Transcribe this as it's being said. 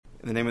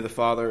In the name of the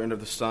Father, and of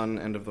the Son,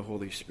 and of the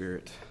Holy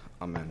Spirit.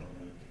 Amen.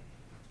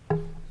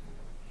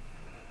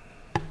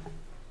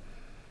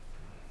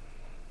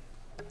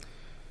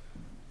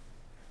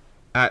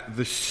 At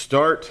the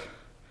start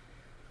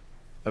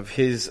of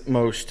his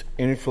most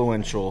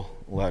influential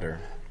letter,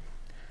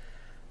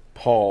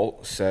 Paul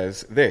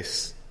says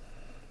this: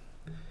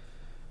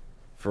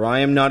 "For I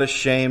am not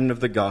ashamed of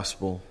the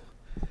gospel,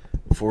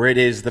 for it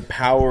is the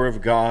power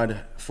of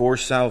God for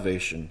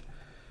salvation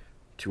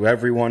to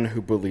everyone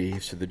who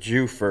believes, to the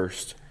Jew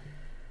first,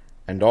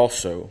 and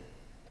also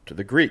to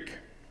the Greek."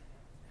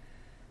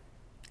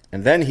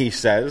 And then he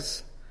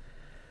says,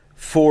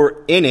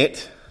 "For in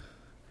it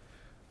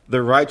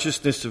the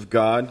righteousness of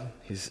God,"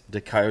 his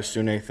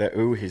dikaiosune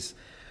theou, his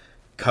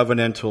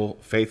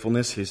covenantal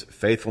faithfulness, his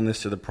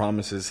faithfulness to the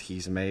promises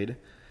he's made,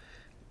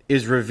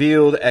 "is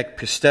revealed ek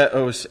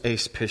pisteos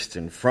eis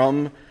piston,"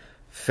 from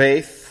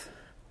faith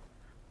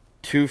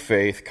to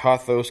faith,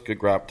 kathos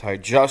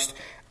gegraptai, just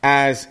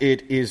as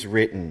it is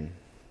written,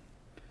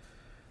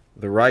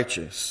 "The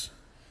righteous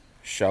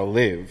shall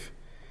live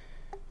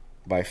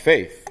by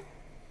faith."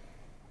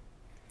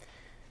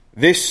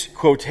 This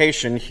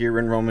quotation here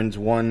in Romans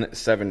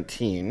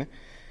 1:17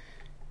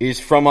 is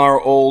from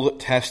our Old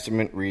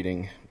Testament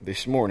reading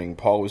this morning.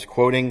 Paul was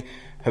quoting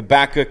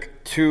Habakkuk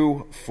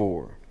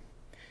 2:4.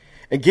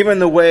 And given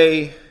the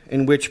way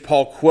in which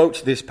Paul quotes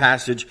this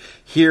passage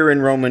here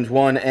in Romans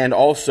 1 and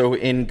also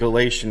in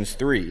Galatians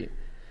 3,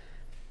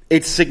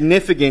 its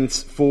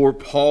significance for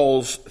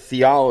Paul's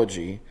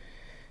theology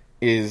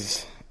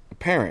is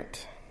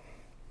apparent.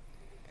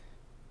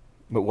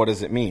 But what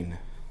does it mean?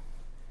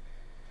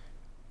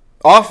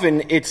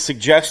 Often it's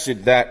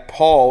suggested that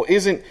Paul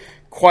isn't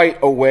quite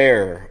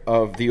aware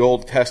of the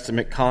Old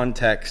Testament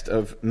context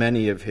of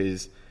many of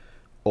his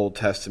Old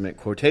Testament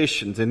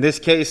quotations. In this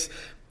case,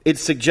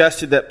 it's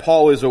suggested that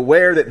Paul is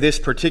aware that this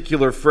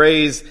particular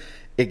phrase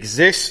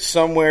exists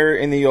somewhere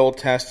in the Old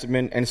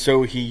Testament, and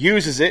so he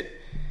uses it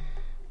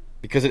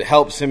because it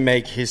helps him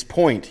make his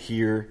point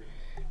here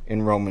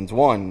in Romans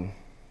 1.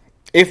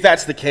 If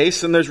that's the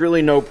case, then there's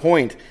really no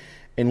point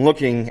in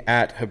looking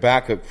at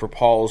Habakkuk for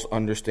Paul's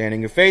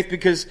understanding of faith,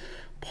 because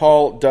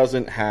Paul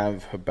doesn't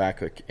have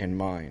Habakkuk in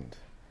mind.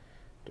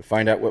 To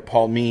find out what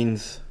Paul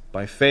means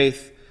by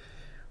faith,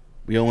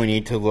 we only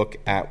need to look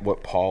at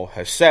what Paul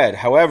has said.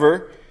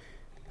 However,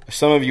 as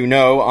some of you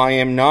know, I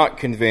am not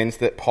convinced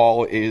that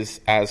Paul is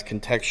as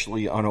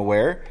contextually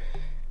unaware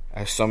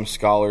as some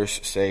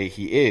scholars say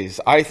he is.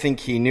 I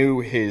think he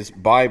knew his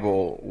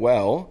Bible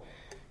well,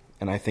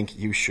 and I think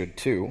you should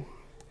too.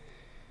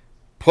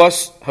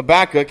 Plus,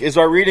 Habakkuk is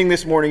our reading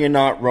this morning and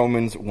not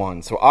Romans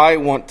 1. So I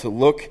want to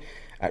look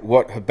at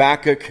what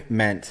Habakkuk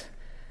meant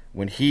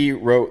when he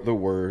wrote the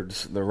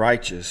words, "The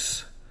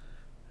righteous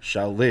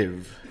shall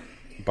live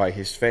by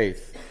his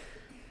faith."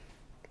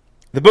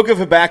 The book of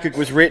Habakkuk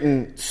was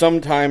written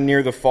sometime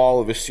near the fall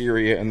of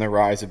Assyria and the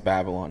rise of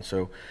Babylon,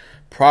 so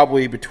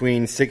probably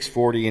between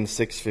 640 and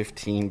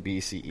 615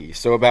 BCE,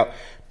 so about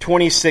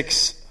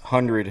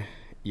 2,600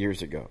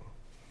 years ago.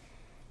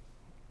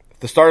 At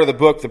the start of the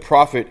book, the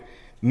prophet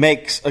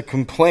makes a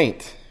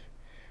complaint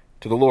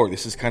to the Lord.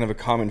 This is kind of a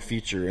common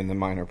feature in the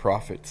minor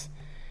prophets.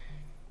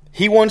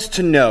 He wants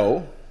to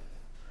know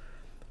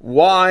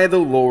why the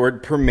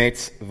Lord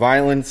permits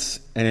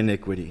violence and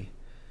iniquity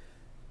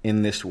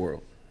in this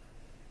world,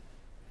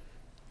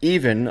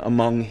 even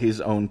among his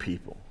own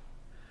people.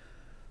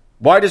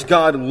 Why does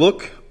God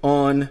look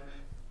on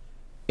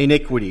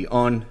iniquity,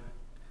 on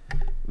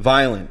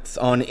violence,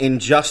 on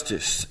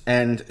injustice,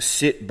 and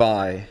sit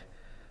by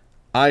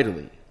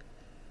idly?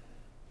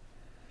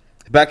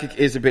 Habakkuk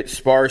is a bit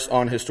sparse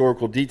on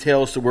historical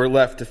details, so we're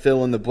left to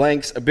fill in the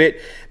blanks a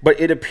bit. But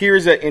it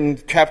appears that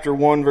in chapter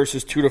 1,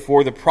 verses 2 to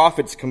 4, the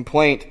prophet's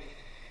complaint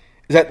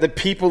is that the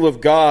people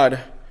of God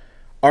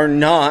are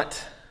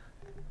not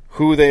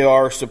who they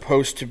are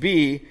supposed to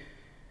be,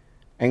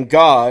 and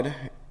God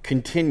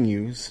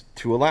continues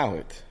to allow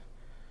it.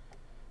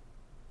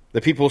 The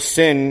people's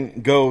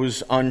sin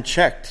goes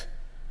unchecked.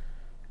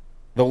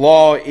 The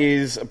law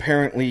is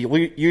apparently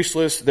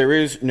useless. There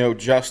is no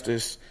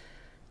justice.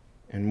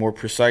 And more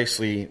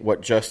precisely,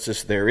 what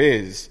justice there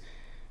is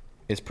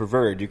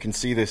perverted. You can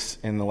see this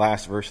in the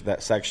last verse of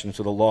that section.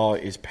 So the law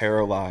is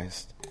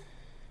paralyzed,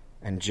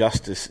 and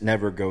justice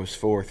never goes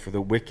forth. For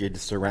the wicked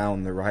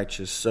surround the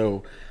righteous,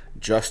 so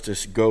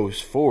justice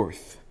goes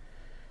forth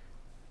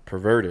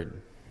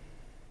perverted.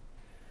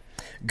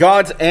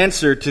 God's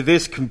answer to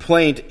this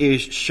complaint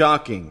is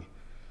shocking.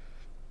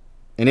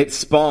 And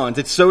it's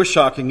so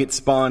shocking it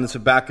spawns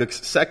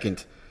Habakkuk's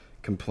second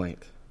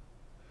complaint.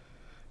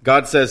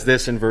 God says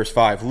this in verse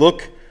 5,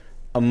 "Look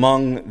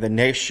among the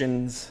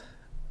nations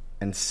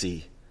and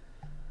see.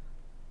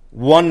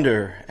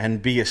 Wonder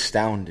and be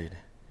astounded.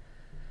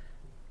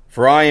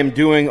 For I am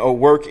doing a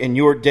work in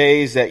your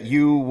days that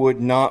you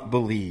would not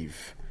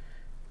believe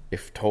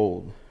if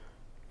told."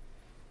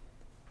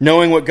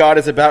 Knowing what God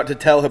is about to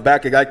tell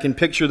Habakkuk, I can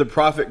picture the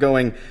prophet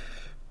going,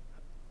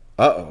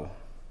 uh-oh.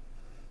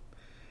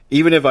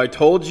 Even if I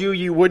told you,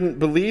 you wouldn't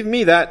believe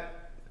me? That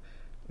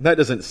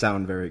doesn't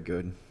sound very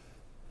good.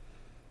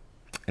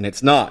 And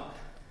it's not.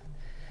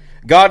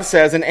 God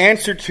says, in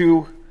answer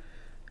to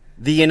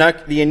the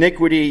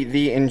iniquity,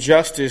 the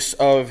injustice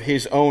of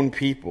his own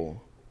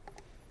people,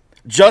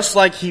 just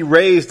like he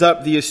raised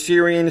up the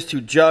Assyrians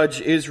to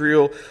judge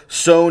Israel,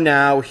 so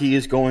now he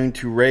is going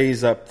to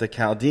raise up the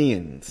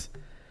Chaldeans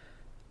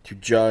to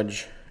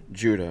judge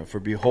Judah. For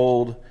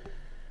behold,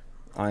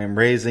 I am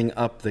raising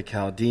up the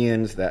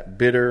Chaldeans, that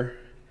bitter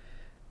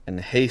and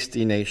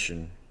hasty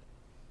nation,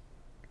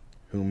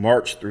 who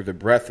march through the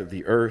breadth of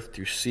the earth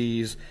to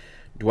seize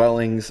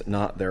dwellings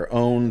not their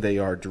own. They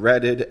are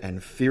dreaded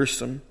and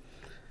fearsome.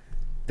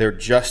 Their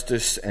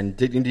justice and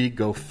dignity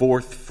go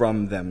forth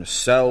from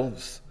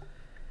themselves.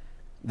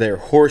 Their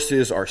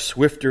horses are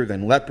swifter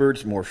than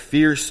leopards, more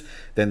fierce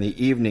than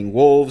the evening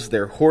wolves.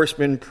 Their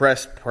horsemen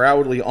press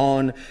proudly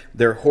on.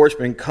 Their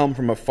horsemen come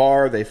from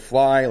afar. They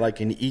fly like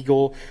an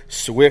eagle,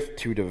 swift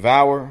to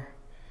devour.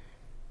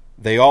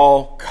 They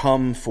all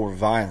come for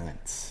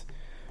violence,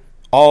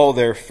 all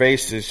their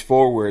faces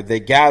forward.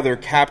 They gather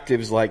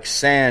captives like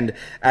sand.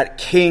 At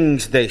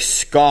kings they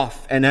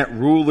scoff, and at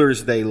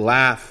rulers they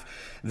laugh.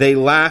 They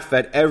laugh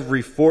at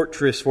every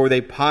fortress, for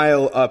they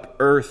pile up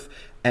earth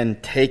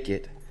and take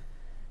it.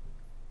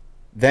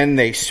 Then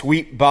they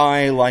sweep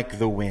by like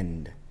the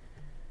wind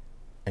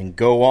and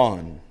go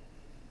on.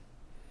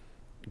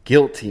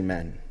 Guilty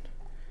men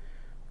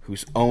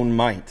whose own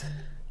might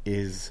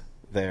is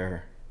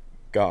their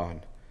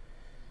God.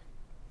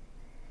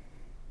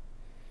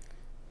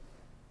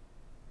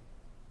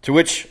 To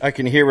which I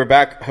can hear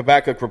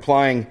Habakkuk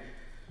replying,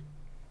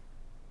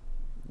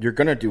 you're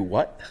going to do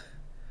what?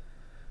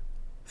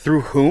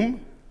 Through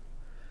whom?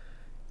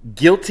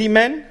 Guilty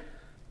men?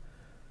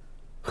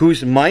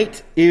 Whose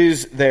might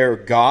is their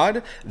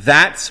God?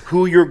 That's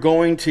who you're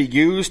going to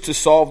use to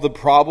solve the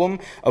problem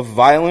of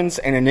violence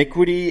and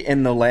iniquity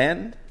in the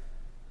land?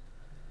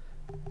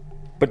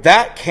 But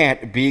that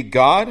can't be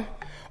God.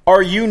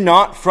 Are you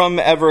not from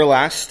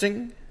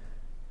everlasting?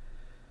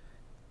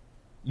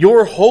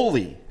 You're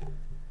holy.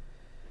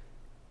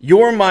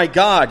 You're my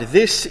God.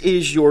 This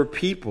is your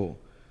people.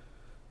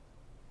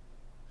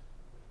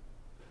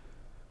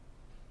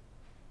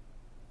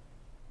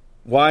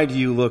 Why do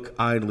you look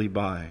idly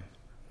by?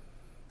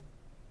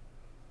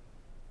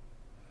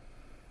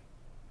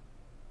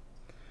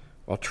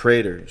 While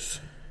traitors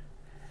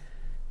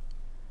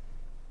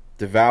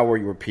devour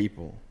your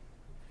people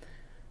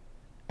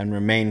and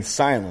remain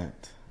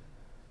silent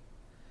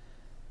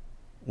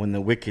when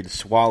the wicked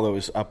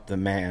swallows up the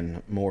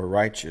man more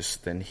righteous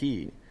than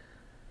he.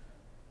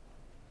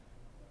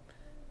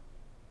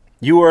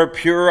 You are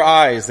purer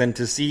eyes than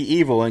to see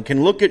evil and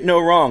can look at no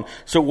wrong.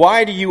 So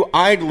why do you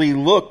idly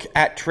look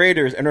at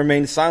traitors and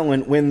remain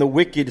silent when the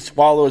wicked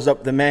swallows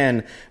up the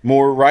man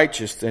more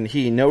righteous than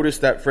he? Notice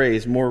that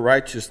phrase, more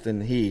righteous than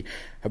he.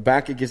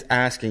 Habakkuk is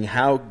asking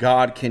how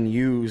God can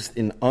use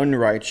an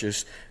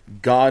unrighteous,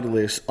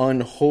 godless,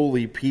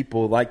 unholy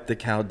people like the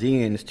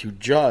Chaldeans to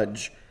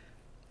judge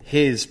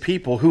his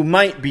people who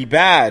might be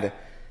bad,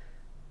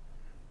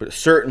 but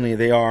certainly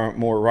they are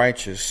more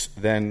righteous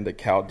than the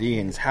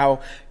Chaldeans. How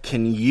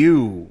can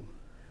you,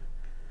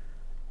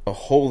 a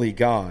holy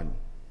God,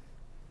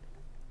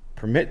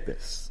 permit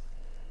this?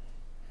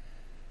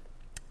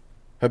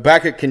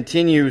 Habakkuk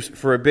continues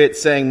for a bit,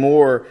 saying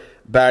more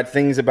bad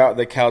things about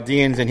the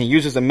Chaldeans, and he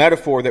uses a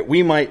metaphor that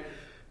we might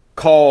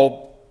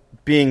call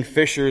being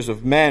fishers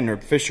of men or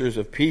fishers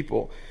of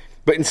people.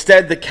 But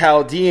instead, the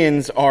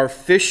Chaldeans are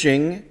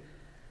fishing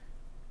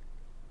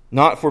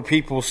not for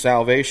people's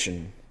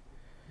salvation,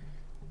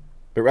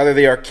 but rather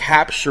they are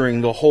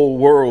capturing the whole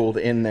world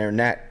in their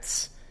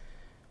nets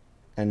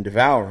and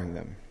devouring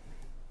them.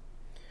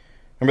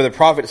 Remember, the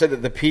prophet said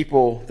that the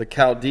people, the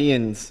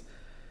Chaldeans,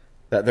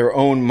 that their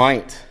own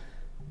might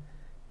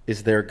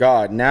is their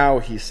God. Now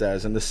he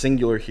says, and the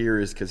singular here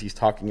is because he's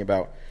talking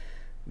about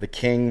the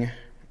king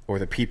or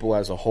the people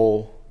as a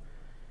whole.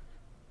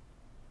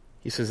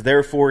 He says,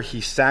 therefore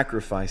he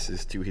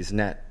sacrifices to his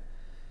net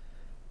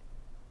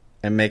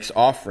and makes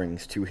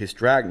offerings to his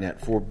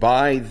dragnet, for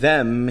by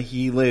them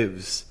he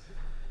lives.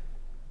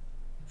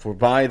 For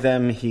by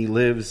them he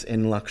lives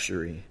in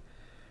luxury,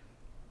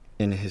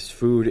 and his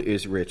food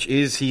is rich.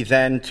 Is he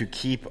then to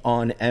keep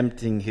on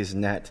emptying his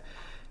net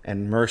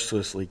and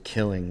mercilessly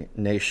killing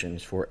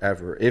nations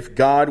forever? If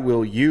God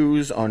will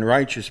use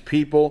unrighteous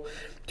people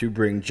to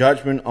bring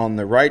judgment on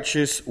the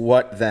righteous,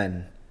 what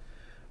then?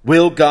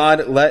 Will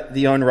God let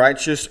the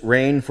unrighteous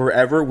reign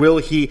forever? Will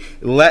he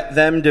let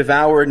them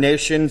devour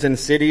nations and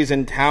cities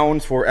and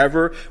towns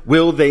forever?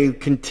 Will they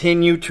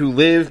continue to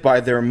live by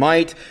their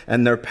might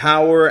and their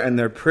power and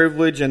their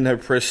privilege and their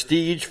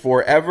prestige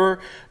forever?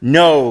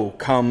 No,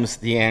 comes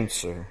the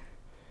answer.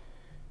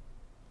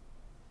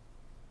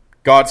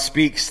 God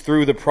speaks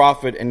through the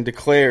prophet and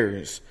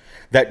declares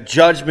that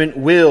judgment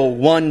will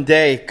one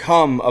day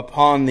come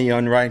upon the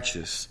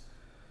unrighteous,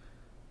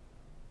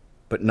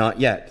 but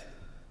not yet.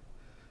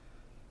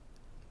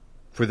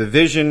 For the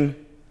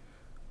vision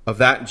of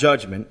that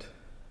judgment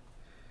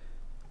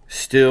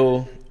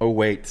still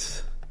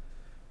awaits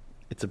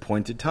its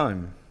appointed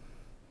time.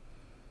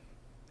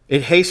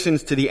 It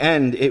hastens to the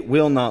end, it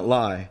will not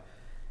lie.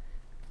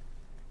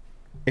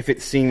 If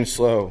it seems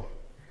slow,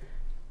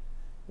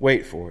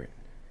 wait for it.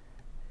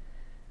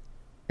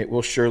 It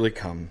will surely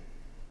come.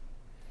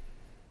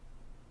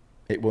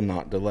 It will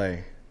not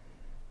delay.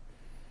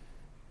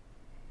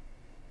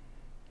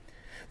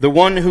 The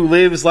one who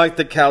lives like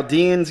the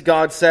Chaldeans,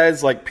 God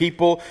says, like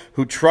people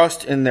who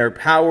trust in their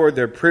power,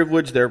 their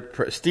privilege, their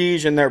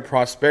prestige, and their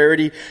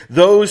prosperity,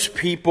 those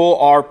people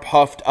are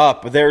puffed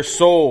up. Their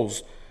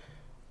souls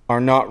are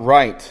not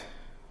right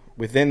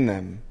within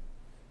them.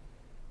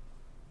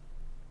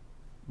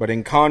 But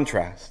in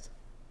contrast,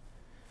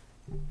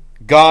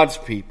 God's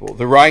people,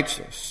 the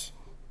righteous,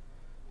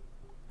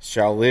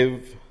 shall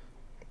live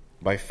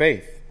by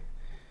faith.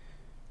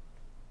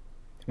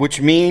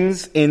 Which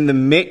means in the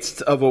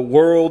midst of a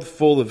world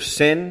full of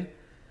sin,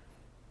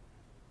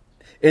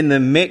 in the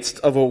midst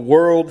of a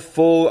world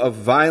full of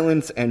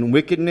violence and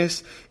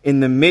wickedness,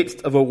 in the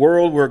midst of a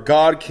world where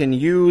God can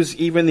use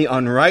even the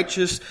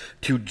unrighteous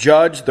to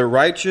judge the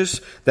righteous,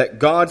 that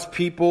God's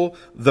people,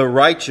 the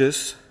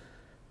righteous,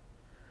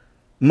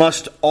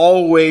 must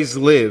always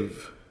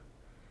live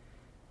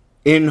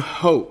in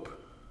hope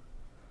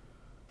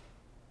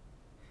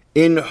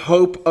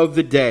of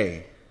the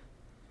day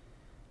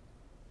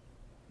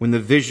when the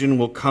vision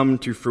will come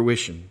to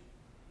fruition,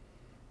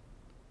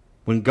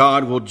 when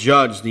God will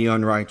judge the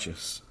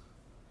unrighteous,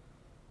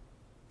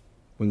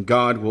 when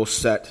God will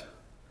set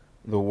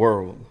the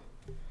world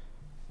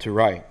to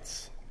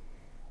rights.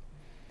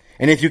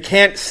 And if you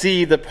can't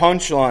see the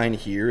punchline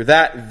here,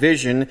 that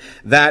vision,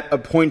 that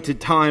appointed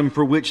time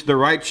for which the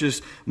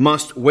righteous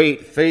must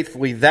wait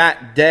faithfully,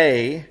 that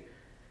day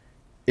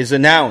is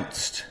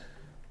announced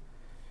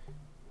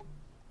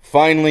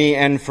finally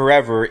and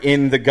forever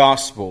in the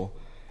gospel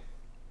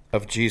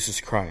of Jesus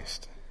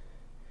Christ.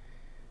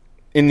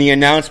 In the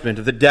announcement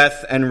of the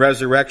death and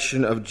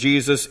resurrection of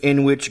Jesus,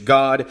 in which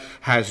God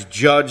has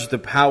judged the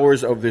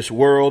powers of this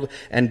world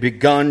and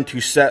begun to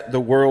set the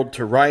world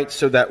to rights,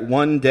 so that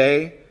one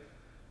day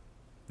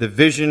the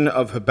vision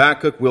of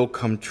Habakkuk will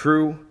come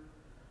true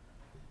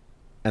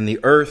and the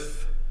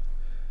earth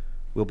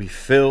will be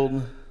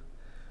filled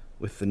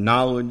with the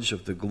knowledge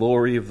of the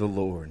glory of the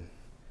Lord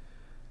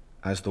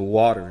as the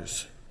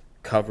waters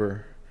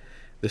cover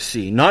the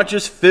sea. Not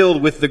just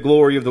filled with the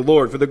glory of the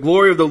Lord, for the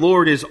glory of the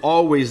Lord is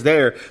always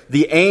there.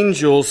 The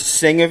angels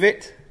sing of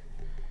it.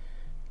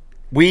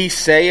 We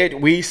say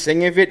it, we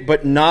sing of it,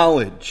 but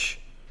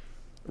knowledge,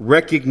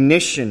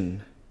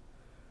 recognition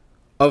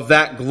of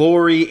that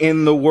glory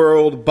in the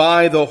world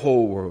by the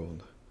whole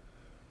world.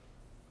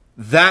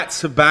 That's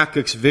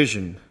Habakkuk's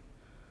vision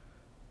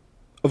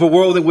of a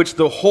world in which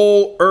the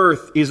whole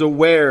earth is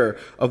aware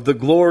of the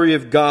glory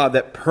of God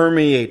that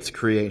permeates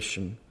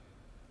creation.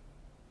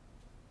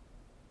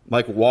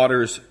 Like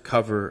waters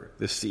cover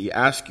the sea.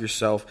 Ask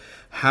yourself,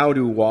 how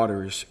do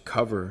waters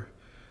cover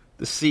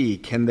the sea?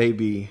 Can they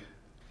be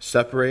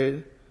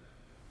separated?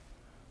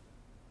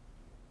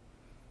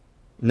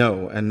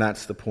 No, and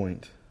that's the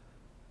point.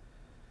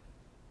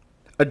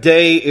 A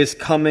day is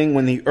coming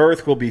when the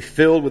earth will be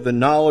filled with the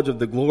knowledge of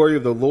the glory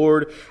of the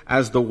Lord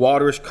as the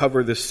waters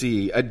cover the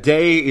sea. A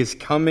day is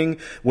coming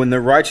when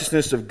the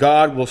righteousness of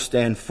God will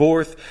stand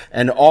forth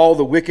and all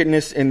the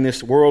wickedness in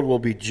this world will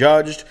be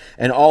judged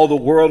and all the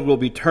world will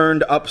be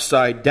turned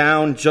upside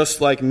down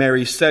just like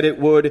Mary said it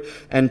would.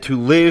 And to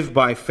live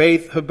by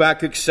faith,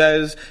 Habakkuk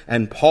says,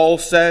 and Paul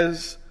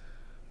says,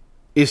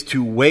 is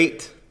to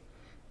wait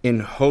in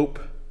hope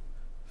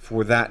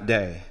for that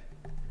day.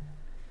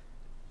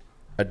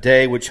 A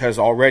day which has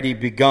already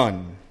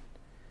begun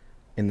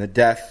in the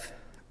death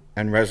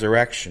and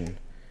resurrection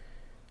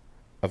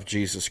of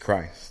Jesus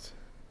Christ.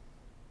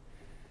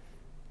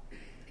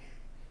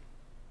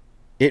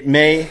 It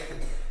may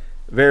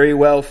very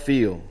well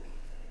feel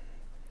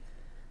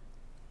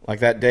like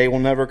that day will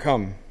never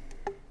come.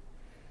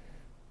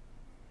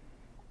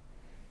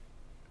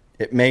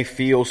 It may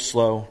feel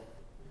slow.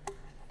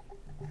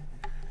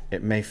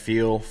 It may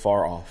feel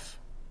far off.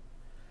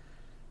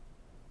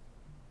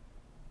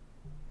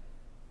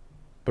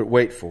 But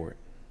wait for it.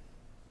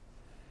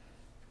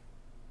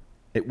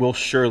 It will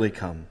surely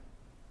come.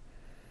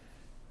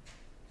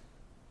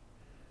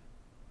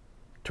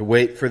 To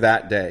wait for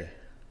that day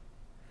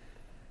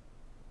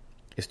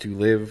is to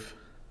live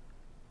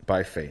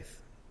by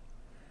faith.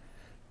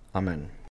 Amen.